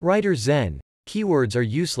WriterZen. Keywords are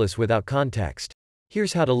useless without context.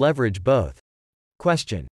 Here's how to leverage both.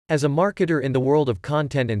 Question. As a marketer in the world of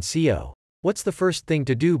content and SEO, what's the first thing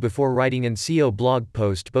to do before writing an SEO blog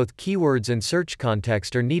post? Both keywords and search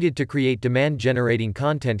context are needed to create demand-generating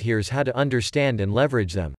content. Here's how to understand and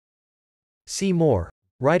leverage them. See more.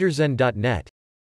 WriterZen.net